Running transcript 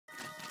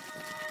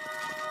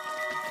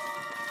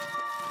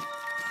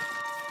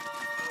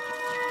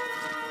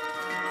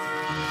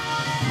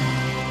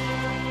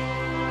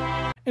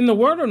In the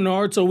world of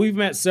Naruto, we've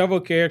met several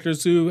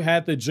characters who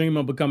had the dream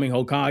of becoming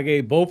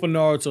Hokage. Both of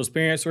Naruto's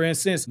parents, for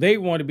instance, they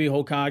wanted to be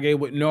Hokage,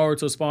 with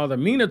Naruto's father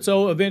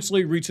Minato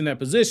eventually reaching that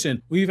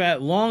position. We've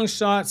had long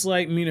shots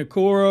like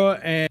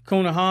Minakura and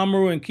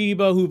Konohamaru and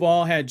Kiba, who've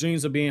all had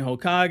dreams of being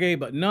Hokage,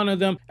 but none of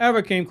them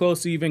ever came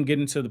close to even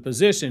getting to the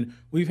position.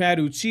 We've had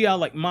Uchiha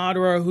like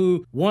Madara,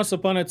 who once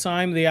upon a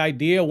time, the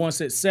idea,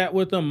 once it set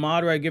with him,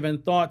 Madara had given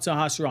thought to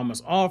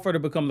Hashirama's offer to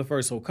become the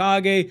first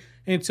Hokage,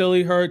 until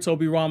he heard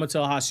Tobirama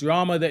tell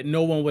Hashirama that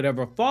no one would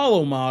ever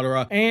follow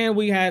Madara. And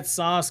we had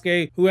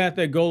Sasuke, who had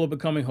the goal of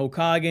becoming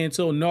Hokage,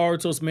 until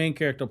Naruto's main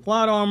character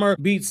plot armor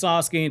beat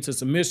Sasuke into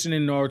submission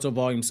in Naruto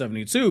Volume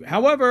 72.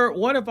 However,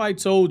 what if I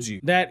told you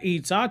that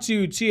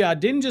Itachi Uchiha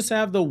didn't just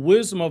have the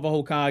wisdom of a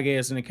Hokage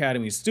as an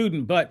academy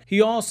student, but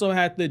he also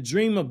had the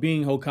dream of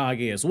being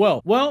Hokage as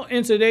well? Well,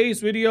 in today's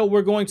video,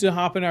 we're going to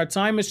hop in our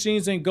time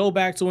machines and go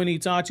back to when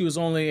Itachi was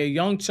only a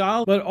young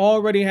child, but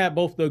already had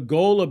both the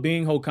goal of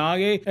being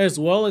Hokage as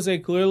well as a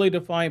clearly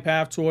defined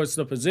path towards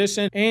the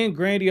position and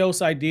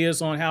grandiose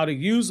ideas on how to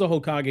use the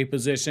Hokage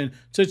position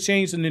to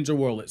change the ninja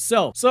world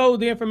itself. So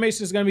the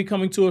information is going to be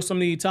coming to us from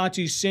the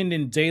Itachi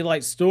Shinden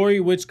Daylight story,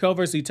 which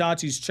covers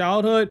Itachi's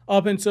childhood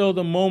up until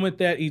the moment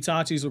that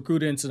Itachi's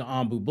recruited into the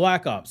Anbu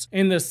Black Ops.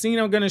 In the scene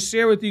I'm going to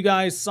share with you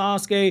guys,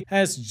 Sasuke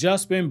has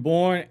just been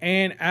born,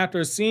 and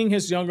after seeing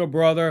his younger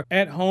brother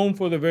at home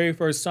for the very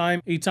first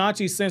time,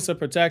 Itachi's sense of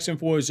protection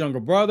for his younger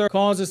brother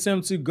causes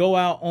him to go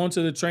out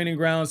onto the training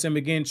grounds and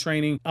begin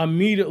training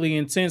immediately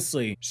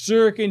intensely.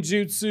 Shuriken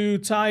Jutsu,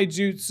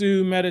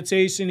 Taijutsu,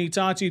 meditation,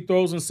 Itachi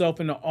throws himself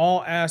into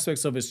all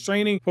aspects of his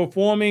training,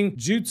 performing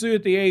jutsu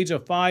at the age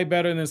of 5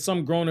 better than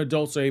some grown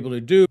adults are able to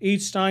do.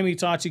 Each time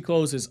Itachi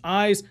closed his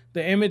eyes,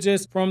 the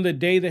images from the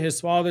day that his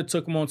father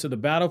took him onto the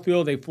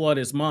battlefield, they flood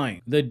his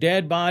mind. The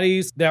dead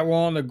bodies that were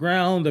on the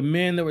ground, the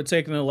men that were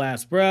taking their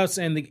last breaths,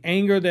 and the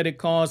anger that it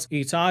caused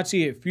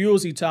Itachi, it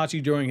fuels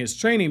Itachi during his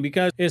training,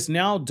 because it's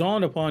now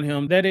dawned upon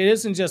him that it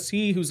isn't just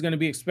he who's going to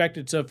be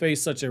expected to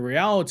face such a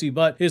reality,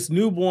 but his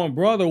newborn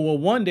brother will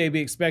one day be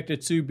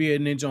expected to be a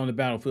ninja on the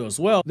battlefield as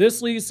well.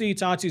 This leads to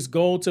Itachi's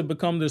goal to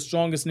become the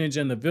strongest ninja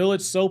in the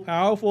village, so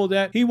powerful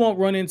that he won't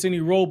run into any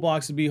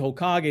roadblocks to be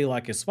Hokage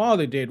like his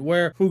father did,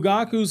 where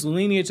Fugaku's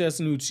lineage as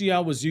an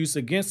Uchiha was used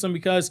against him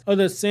because of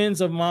the sins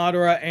of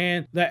Madara,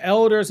 and the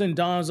elders in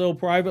Danzo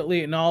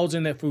privately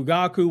acknowledging that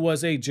Fugaku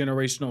was a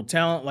generational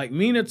talent like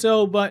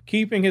Minato, but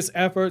keeping his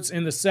efforts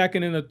in the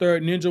second and the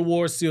third ninja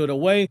wars sealed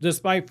away,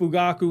 despite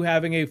Fugaku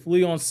having a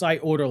flee on sight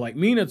order like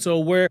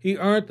Minato, where he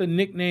earned the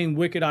nickname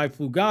Wicked Eye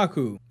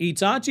Fugaku.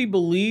 Itachi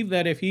believed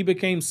that if he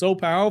became so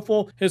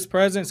powerful his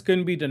presence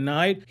couldn't be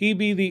denied, he'd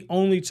be the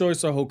only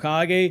choice for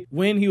Hokage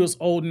when he was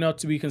old enough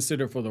to be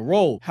considered for the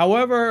role.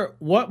 However,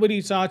 what would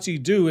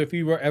Itachi do if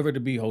he were ever to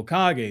be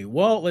Hokage?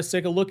 Well, let's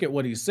take a look at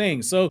what he's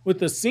saying. So with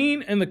the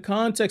scene and the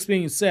context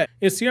being set,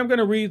 it's here I'm going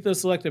to read the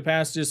selected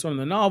passages from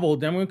the novel,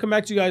 then I'm going to come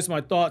back to you guys with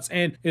my thoughts,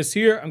 and it's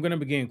here I'm going to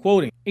begin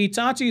quoting.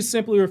 Itachi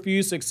simply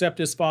refused to accept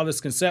his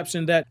father's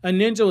conception that a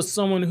ninja was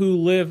someone who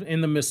lived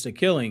in the midst of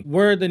killing.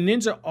 Were the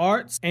ninja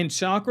arts and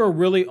chakra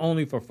really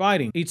only for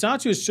fighting?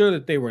 Itachi was sure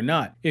that they were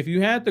not. If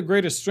you had the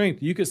greater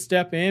strength, you could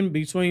step in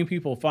between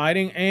people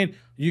fighting and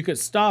you could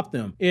stop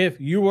them. If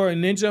you were a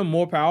ninja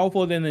more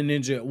powerful than the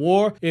ninja at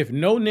war, if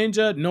no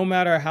ninja, no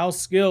matter how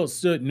skilled,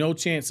 stood no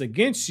chance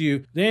against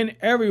you, then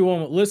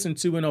everyone would listen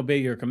to and obey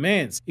your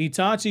commands.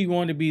 Itachi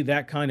wanted to be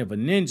that kind of a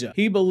ninja.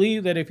 He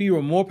believed that if he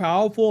were more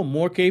powerful,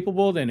 more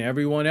capable than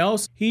everyone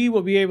else, he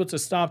would be able to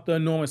stop the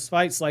enormous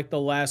fights like the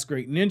last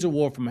great ninja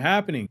war from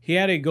happening. He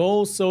had a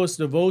goal, so his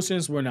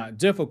devotions were not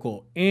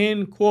difficult.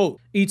 End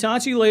quote.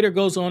 Itachi later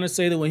goes on to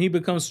say that when he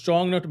becomes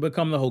strong enough to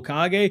become the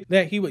Hokage,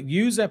 that he would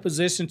use that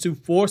position to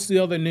force the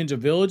other ninja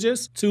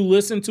villages to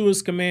listen to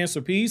his commands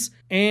for peace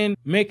and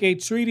make a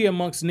treaty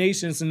amongst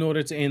nations in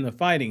order to end the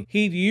fighting.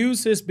 He'd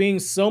use his being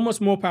so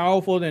much more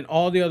powerful than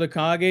all the other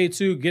Kage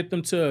to get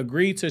them to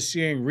agree to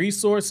sharing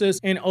resources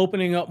and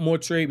opening up more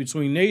trade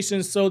between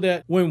nations, so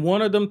that when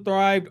one of them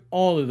thrived,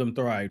 all of them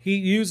thrived.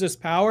 He'd use his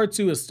power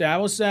to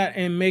establish that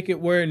and make it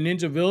where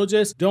ninja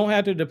villages don't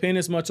have to depend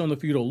as much on the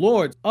feudal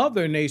lords of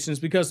their nations,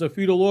 because the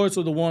feudal lords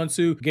were the ones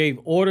who gave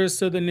orders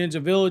to the ninja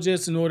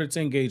villages in order to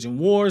engage in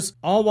wars,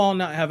 all while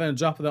not having a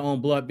drop of their own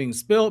blood being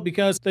spilled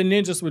because the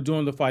ninjas were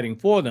doing the fighting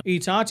for them.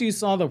 Itachi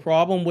saw the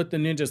problem with the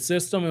ninja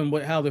system and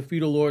with how the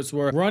feudal lords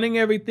were running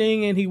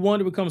everything, and he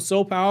wanted to become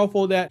so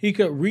powerful that he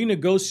could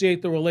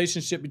renegotiate the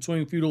relationship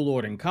between feudal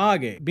lord and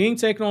Kage. Being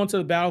taken onto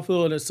the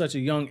battlefield at such a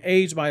young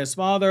age by his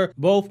father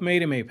both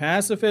made him a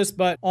pacifist,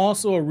 but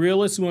also a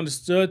realist who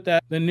understood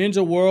that the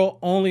ninja world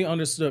only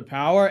understood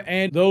power,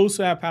 and those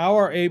who have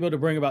power are able to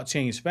bring about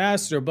change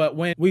faster. But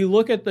when we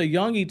look at the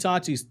young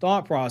Itachi's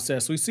thought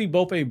process, we see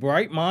both a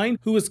bright mind mind,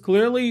 who is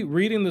clearly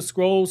reading the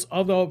scrolls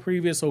of the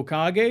previous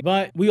Hokage,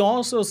 but we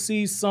also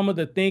see some of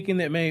the thinking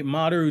that made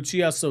Madara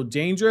Uchiha so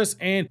dangerous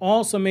and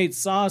also made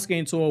Sasuke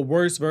into a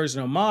worse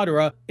version of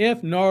Madara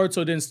if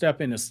Naruto didn't step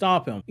in to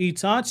stop him.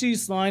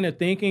 Itachi's line of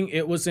thinking,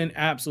 it was in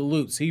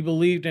absolutes. He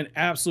believed in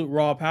absolute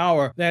raw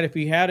power, that if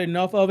he had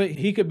enough of it,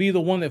 he could be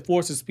the one that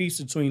forces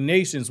peace between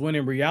nations, when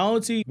in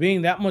reality,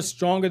 being that much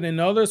stronger than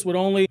others would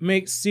only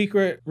make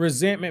secret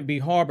resentment be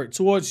harbored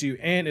towards you,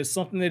 and it's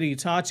something that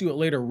Itachi would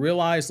later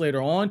realize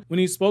later on when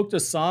he spoke to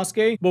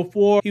Sasuke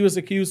before he was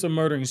accused of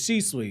murdering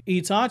Shisui.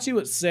 Itachi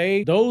would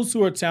say those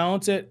who are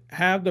talented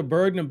have the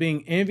burden of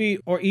being envied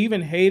or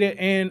even hated,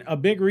 and a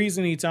big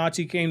reason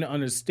Itachi came to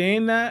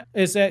understand that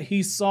is that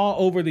he saw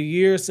over the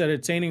years that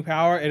attaining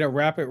power at a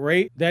rapid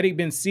rate that he'd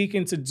been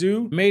seeking to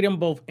do made him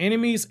both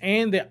enemies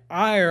and the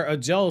ire of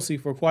jealousy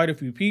for quite a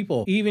few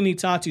people, even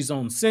Itachi's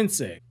own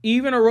sensei.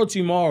 Even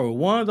Orochimaru,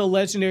 one of the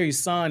legendary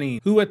Sannin,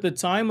 who at the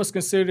time was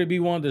considered to be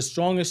one of the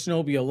strongest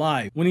shinobi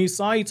alive, when he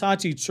saw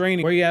Itachi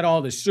training where he had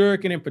all the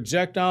shuriken and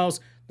projectiles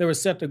that were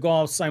set to go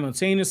off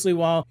simultaneously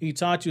while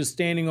Itachi was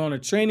standing on a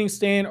training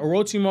stand,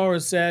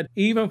 Orochimaru said,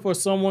 even for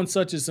someone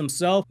such as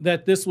himself,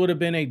 that this would have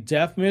been a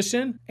death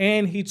mission,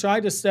 and he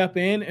tried to step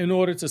in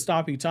order to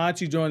stop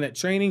Itachi during that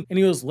training, and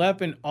he was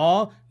left in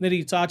awe that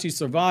Itachi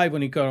survived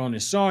when he cut on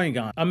his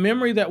sharingan. A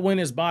memory that when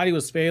his body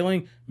was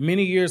failing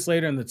many years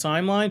later in the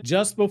timeline,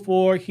 just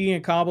before he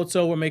and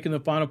Kabuto were making the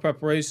final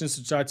preparations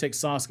to try to take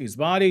Sasuke's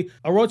body,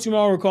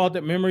 Orochimaru recalled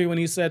that memory when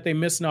he said they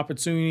missed an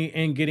opportunity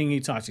in getting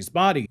Itachi's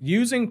body.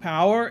 Using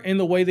power in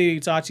the way that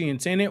Itachi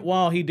intended,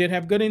 while he did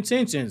have good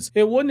intentions,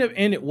 it wouldn't have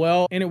ended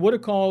well, and it would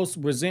have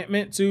caused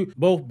resentment to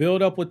both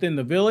build up within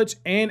the village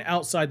and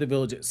outside the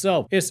village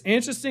itself. It's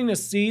interesting to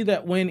see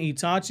that when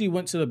Itachi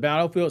went to the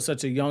battlefield at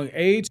such a young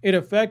age, it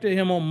affected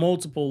him on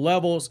multiple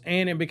levels,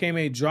 and it became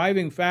a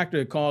driving factor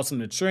that caused him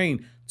to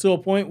train to a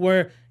point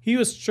where he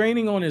was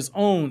training on his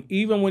own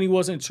even when he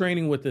wasn't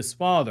training with his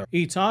father.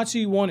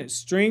 Itachi wanted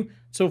strength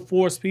to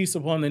force peace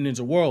upon the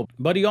ninja world,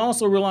 but he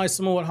also realized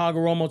some of what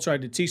Hagoromo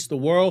tried to teach the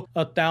world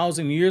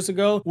 1,000 years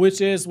ago,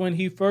 which is when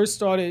he first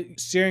started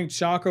sharing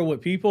chakra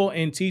with people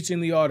and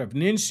teaching the art of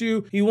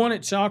ninshu. He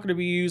wanted chakra to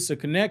be used to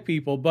connect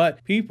people,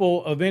 but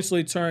people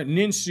eventually turned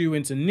ninshu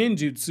into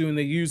ninjutsu and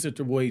they used it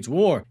to wage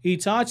war.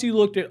 Itachi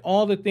looked at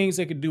all the things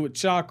they could do with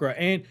chakra,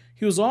 and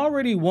he was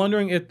already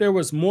wondering if there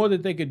was more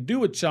that they could do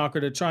with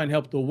chakra to try and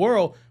help the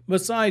world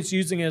besides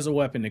using it as a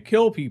weapon to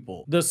kill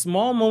people. The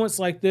small moments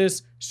like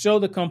this show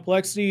the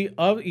complexity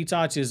of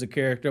Itachi as a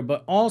character,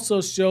 but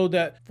also show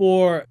that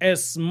for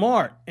as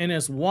smart and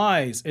as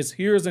wise as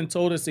Hiruzen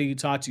told us that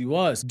Itachi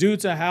was, due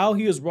to how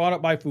he was brought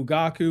up by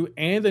Fugaku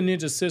and the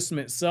ninja system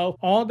itself,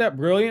 all that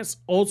brilliance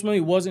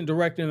ultimately wasn't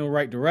directed in the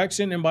right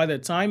direction, and by the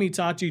time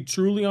Itachi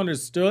truly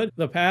understood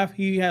the path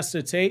he has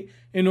to take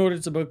in order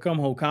to become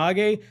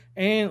Hokage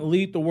and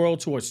lead the world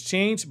towards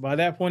change, by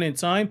that point in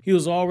time, he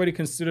was already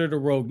considered a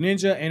rogue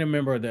ninja and a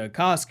member of the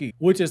Akatsuki,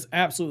 which is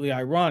absolutely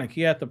ironic.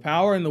 He had the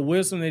power and the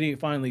wisdom that he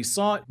finally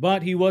sought,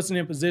 but he wasn't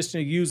in position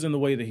to use in the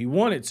way that he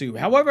wanted to.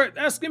 However,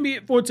 that's gonna be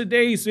it for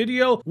today's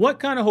video. What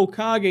kind of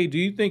Hokage do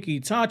you think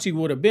Itachi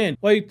would have been?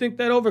 Well, you think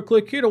that over,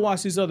 click here to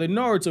watch these other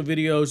Naruto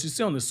videos you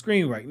see on the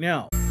screen right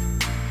now.